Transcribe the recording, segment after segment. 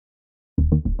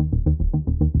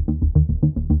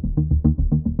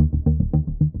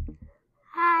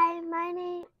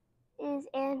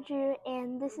Andrew,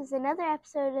 and this is another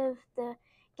episode of the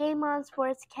Game On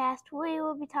Sportscast. We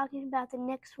will be talking about the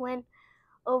Knicks win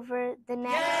over the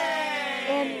Nets. Yay!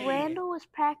 And Randall was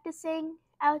practicing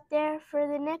out there for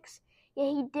the Knicks. Yeah,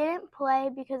 he didn't play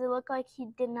because it looked like he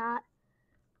did not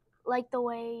like the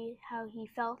way how he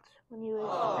felt when he was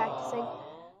practicing.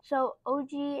 So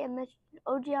OG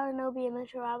Anunoby and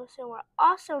Mitchell Robinson were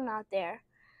also not there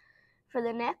for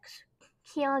the Knicks.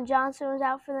 Keon Johnson was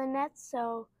out for the Nets,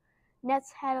 so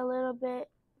Nets had a little bit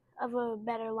of a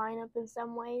better lineup in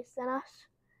some ways than us.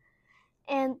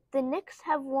 And the Knicks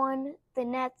have won the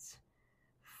Nets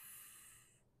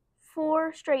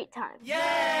 4 straight times. Yay!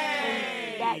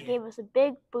 And that gave us a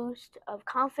big boost of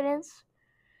confidence.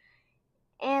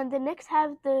 And the Knicks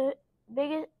have the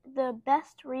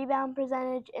best rebound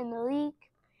percentage in the league.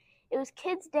 It was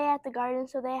Kids' Day at the Garden,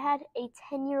 so they had a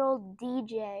 10-year-old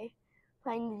DJ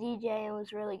playing the DJ, and it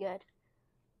was really good.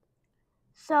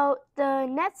 So the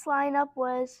Nets lineup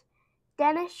was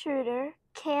Dennis Schroeder,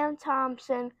 Cam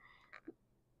Thompson,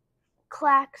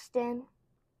 Claxton,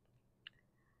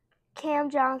 Cam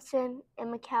Johnson,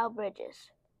 and Mikal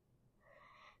Bridges.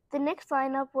 The Knicks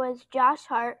lineup was Josh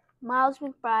Hart, Miles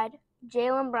McBride,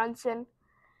 Jalen Brunson,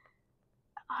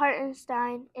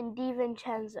 Hartenstein, and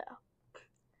DiVincenzo.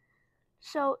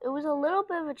 So it was a little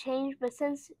bit of a change, but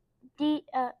since Deuce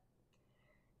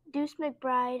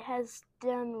McBride has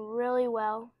done really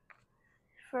well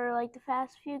for like the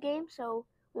past few games, so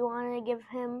we wanted to give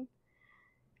him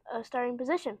a starting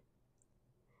position.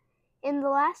 In the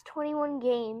last 21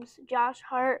 games, Josh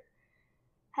Hart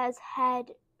has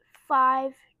had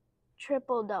 5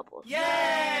 triple-doubles.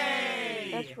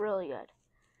 Yay! That's really good.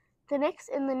 The Knicks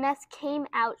and the Nets came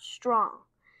out strong.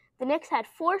 The Knicks had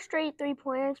 4 straight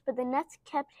three-pointers, but the Nets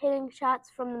kept hitting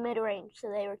shots from the mid-range, so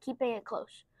they were keeping it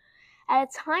close. At a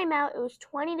timeout, it was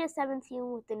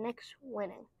 20-17 with the Knicks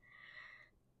winning.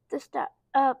 The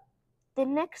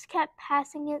Knicks kept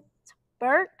passing it to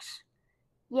Burks,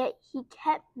 yet he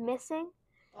kept missing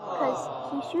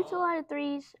because he shoots a lot of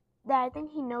threes that I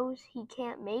think he knows he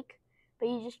can't make, but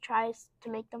he just tries to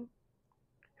make them.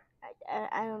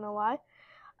 I don't know why.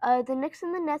 The Knicks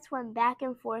and the Nets went back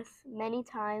and forth many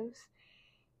times,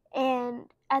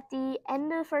 and at the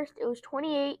end of the first, it was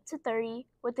 28-30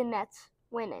 with the Nets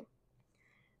winning.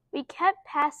 We kept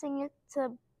passing it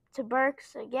to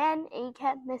Burks again, and he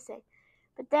kept missing.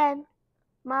 But then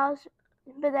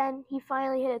he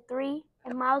finally hit a 3,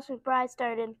 and Miles McBride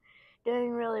started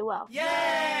doing really well.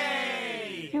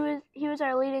 Yay! He was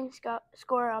our leading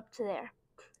scorer up to there.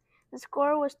 The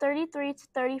score was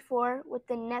 33-34 with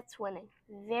the Nets winning.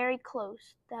 Very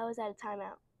close. That was at a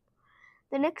timeout.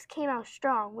 The Knicks came out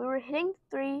strong. We were hitting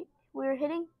threes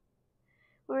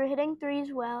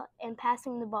well and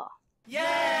passing the ball.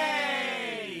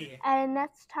 Yay! At a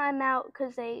Nets timeout,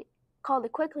 because they called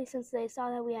it quickly since they saw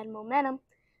that we had momentum,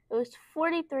 it was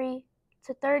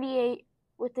 43-38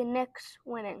 with the Knicks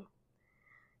winning.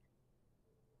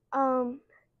 At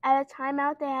a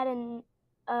timeout, they had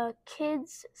a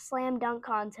kids slam dunk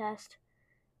contest.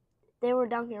 They were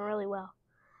dunking really well.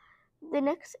 The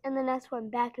Knicks and the Nets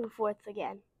went back and forth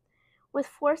again. With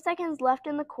 4 seconds left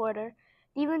in the quarter,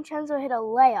 DiVincenzo hit a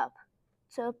layup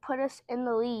to put us in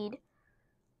the lead.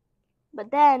 But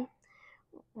then,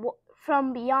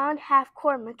 from beyond half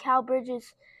court, Mikal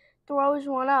Bridges throws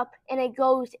one up and it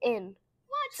goes in.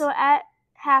 What? So at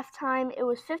halftime, it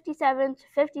was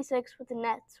 57-56 with the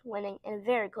Nets winning in a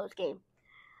very close game.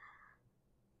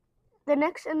 The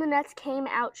Knicks and the Nets came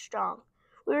out strong.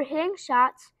 We were hitting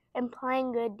shots and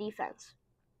playing good defense.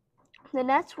 The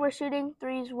Nets were shooting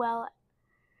threes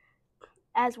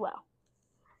as well.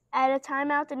 At a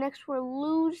timeout, the Knicks were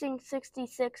losing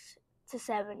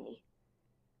 66-70.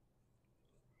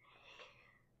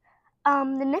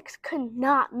 The Knicks could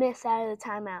not miss out of the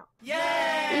timeout.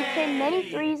 Yay! We hit many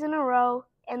threes in a row,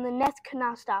 and the Nets could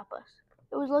not stop us.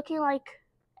 It was looking like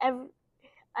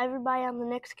everybody on the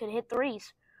Knicks could hit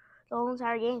threes the whole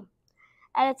entire game.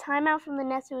 At a timeout from the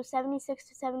Nets, it was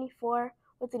 76-74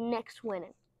 with the Knicks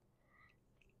winning.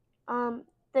 The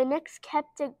Knicks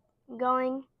kept it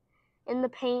going in the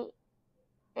paint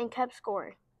and kept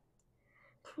scoring.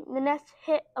 The Nets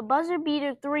hit a buzzer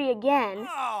beater 3 again.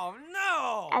 Oh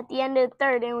no! At the end of the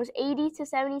third, and it was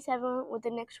 80-77 with the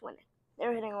Knicks winning. They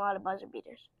were hitting a lot of buzzer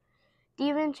beaters.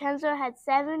 DiVincenzo had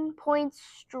 7 points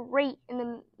straight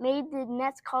and made the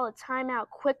Nets call a timeout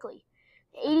quickly.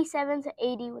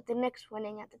 87-80 with the Knicks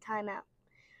winning at the timeout.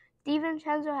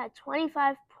 DiVincenzo had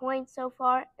 25 points so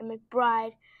far, and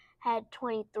McBride had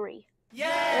 23. Yay!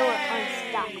 They were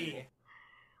unstoppable.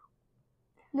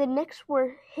 The Knicks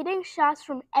were hitting shots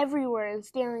from everywhere and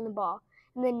stealing the ball,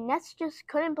 and the Nets just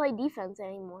couldn't play defense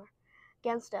anymore.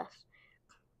 against us.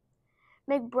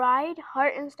 McBride,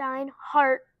 Hartenstein,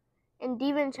 Hart, and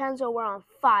DiVincenzo were on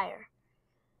fire.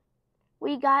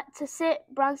 We got to sit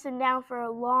Brunson down for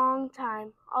a long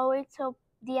time, all the way till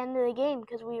the end of the game,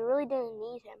 because we really didn't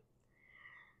need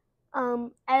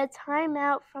him. At a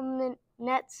timeout from the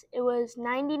Nets, it was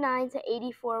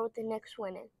 99-84 with the Knicks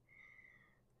winning.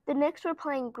 The Knicks were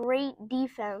playing great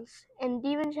defense, and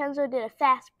DiVincenzo did a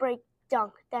fast break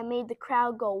dunk that made the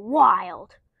crowd go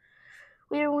wild.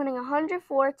 We were winning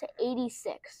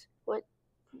 104-86,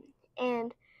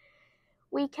 and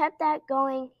we kept that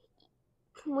going.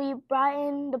 We brought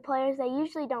in the players that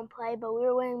usually don't play, but we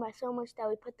were winning by so much that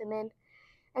we put them in.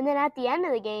 And then at the end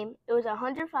of the game, it was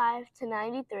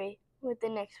 105-93 with the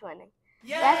Knicks winning.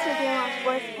 Yay! That's it here on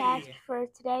Sportscast for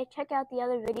today. Check out the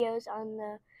other videos on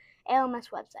the ALMS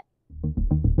website.